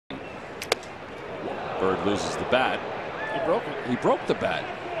Bird loses the bat. He broke it. He broke the bat.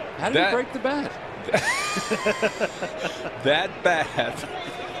 How did he break the bat? That bat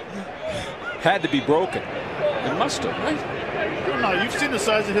had to be broken. It must have, right? I don't know. You've seen the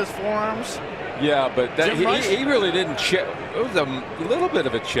size of his forearms. Yeah, but that, Rice, he really didn't check. It was a little bit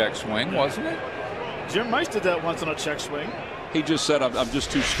of a check swing, wasn't it? Jim Rice did that once on a check swing. He just said, I'm just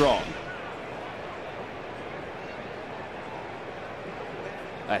too strong.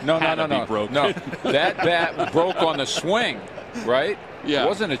 No. That bat broke on the swing, right? Yeah. It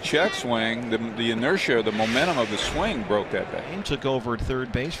wasn't a check swing. The inertia, the momentum of the swing broke that bat. He took over at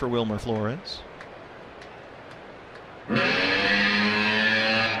third base for Wilmer Flores.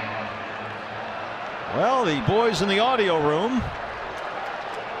 Well, the boys in the audio room.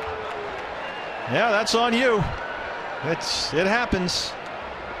 Yeah, that's on you. It happens.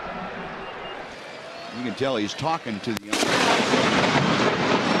 You can tell he's talking to the.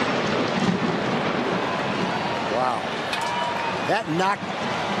 Wow. That knock.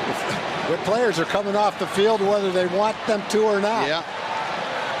 The players are coming off the field whether they want them to or not. Yeah.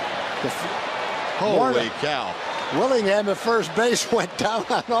 Holy cow. Willingham at first base went down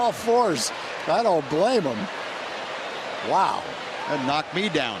on all fours. I don't blame him. Wow. That knocked me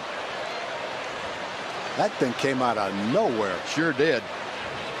down. That thing came out of nowhere. Sure did.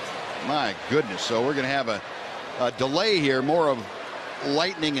 My goodness. So we're going to have a delay here, more of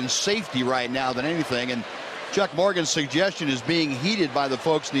lightning and safety right now than anything. And Chuck Morgan's suggestion is being heeded by the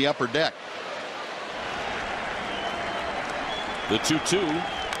folks in the upper deck. The 2-2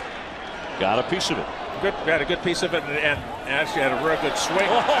 got a piece of it. Got a good piece of it, and actually had a real good swing.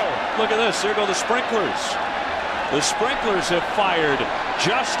 Oh, look at this. There go the sprinklers. The sprinklers have fired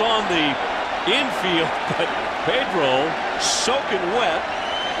just on the infield, but Pedro, soaking wet,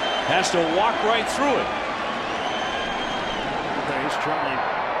 has to walk right through it. He's trying to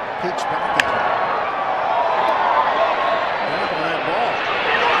pitch back at him. Back on that ball.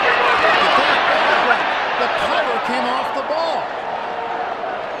 The cover came off the ball.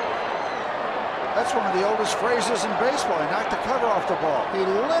 That's one of the oldest phrases in baseball. He knocked the cover off the ball. He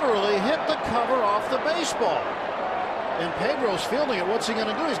literally hit the cover off the baseball. And Pedro's fielding it. What's he going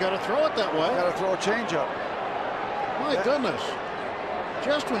to do? He's got to throw it that way. Got to throw a changeup. My goodness.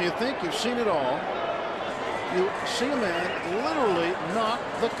 Just when you think you've seen it all, you see a man literally knock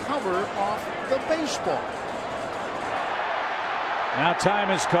the cover off the baseball. Now time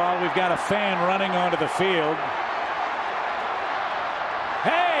is called. We've got a fan running onto the field.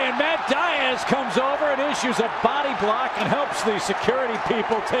 Hey, and Matt Diaz comes over and issues a body block and helps the security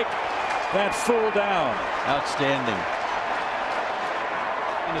people take that fool down. Outstanding.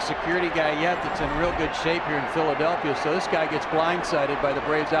 And a security guy yet that's in real good shape here in Philadelphia. So this guy gets blindsided by the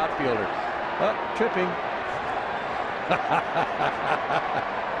Braves outfielder. Oh, tripping.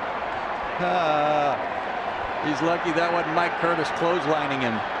 He's lucky that wasn't Mike Curtis clotheslining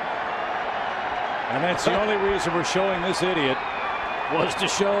him. And that's the only reason we're showing this idiot, was to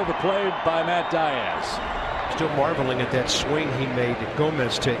show the play by Matt Diaz. Still marveling at that swing he made at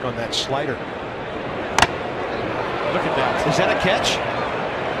Gomez take on that slider. Look at that. Is that a catch?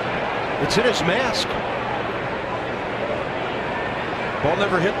 It's in his mask. Ball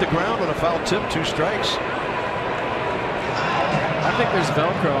never hit the ground on a foul tip. 2 strikes. I think there's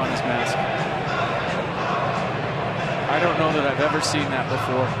Velcro on his mask. I don't know that I've ever seen that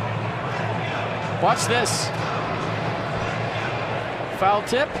before. Watch this. Foul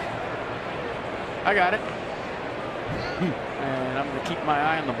tip. I got it. And I'm going to keep my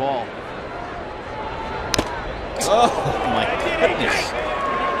eye on the ball. Oh my goodness.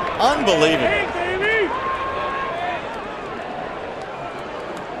 Unbelievable.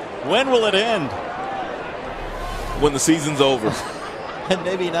 When will it end? When the season's over. And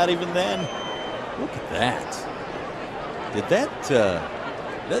maybe not even then. Look at that. Did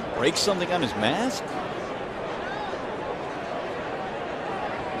that break something on his mask?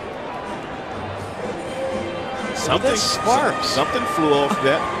 Something sparks. Something flew off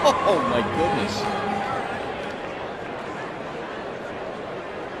that. Oh my goodness.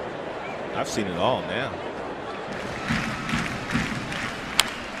 I've seen it all now.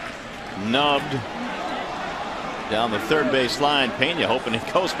 Nubbed down the third base line. Pena hoping it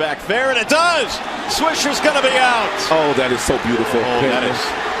goes back fair, and it does. Swisher's going to be out. Oh, that is so beautiful. Oh, that is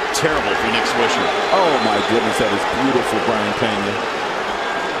terrible for Nick Swisher. Oh my goodness, that is beautiful, Brian Pena.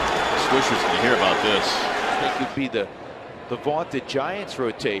 Swisher's going to hear about this. It could be the vaunted Giants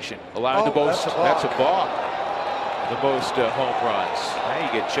rotation, allowing the most. That's a ball. The most home runs. Now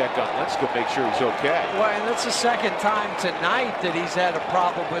you get checked on. Let's go make sure he's okay. Well, and that's the second time tonight that he's had a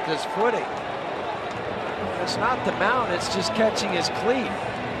problem with his footing. It's not the mount, it's just catching his cleat.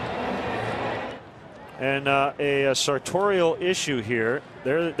 And a sartorial issue here.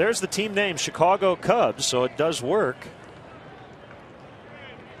 There's the team name, Chicago Cubs, so it does work.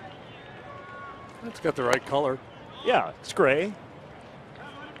 It's got the right color. Yeah, it's gray.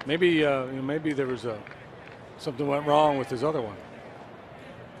 Maybe maybe there was something went wrong with his other one.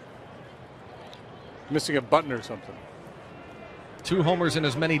 Missing a button or something. 2 homers in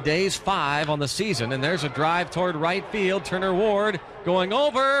as many days, 5 on the season, and there's a drive toward right field. Turner Ward going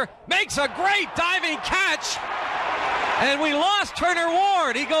over, makes a great diving catch, and we lost Turner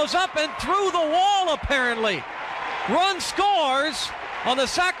Ward. He goes up and through the wall apparently. Run scores on the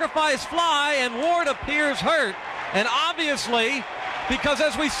sacrifice fly, and Ward appears hurt, and obviously, because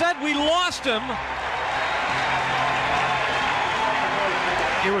as we said, we lost him.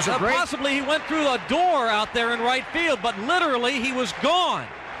 It was a great... Possibly he went through a door out there in right field, but literally he was gone.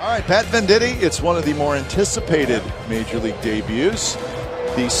 All right, Pat Venditti, it's one of the more anticipated Major League debuts.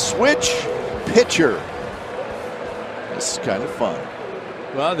 The switch pitcher. This is kind of fun.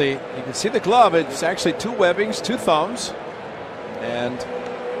 Well, you can see the glove. It's actually 2 webbings, 2 thumbs. And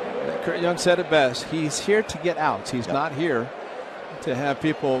Kurt Young said it best. He's here to get outs. He's not here to have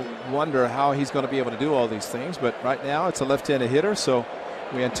people wonder how he's going to be able to do all these things. But right now it's a left-handed hitter, so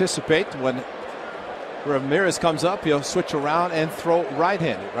we anticipate when Ramirez comes up, he'll switch around and throw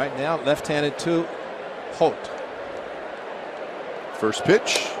right-handed. Right now, left-handed to Holt. First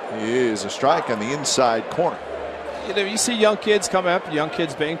pitch is a strike on the inside corner. You know, you see young kids come up, young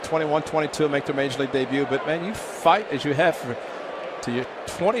kids being 21, 22, make their Major League debut. But, man, you fight as you have to your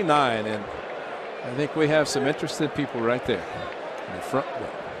 29. And I think we have some interested people right there in the front row.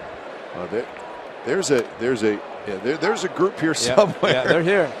 There's a group here somewhere. Yeah, they're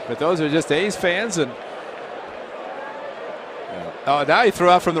here. But those are just A's fans. And oh, now he threw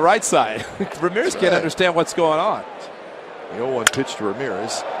out from the right side. Ramirez can't understand what's going on. The 0-1 pitch to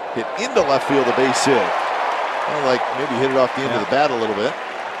Ramirez. Hit into left field, a base hit. Well, like maybe hit it off the end of the bat a little bit.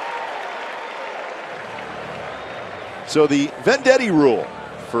 So the Venditti rule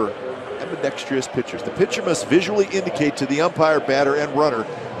for ambidextrous pitchers. The pitcher must visually indicate to the umpire, batter, and runner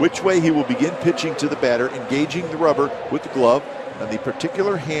which way he will begin pitching to the batter, engaging the rubber with the glove on the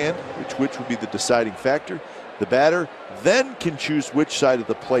particular hand, which would be the deciding factor. The batter then can choose which side of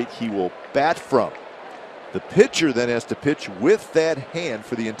the plate he will bat from. The pitcher then has to pitch with that hand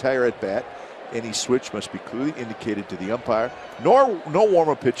for the entire at-bat. Any switch must be clearly indicated to the umpire. No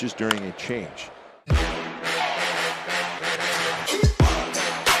warm-up pitches during a change.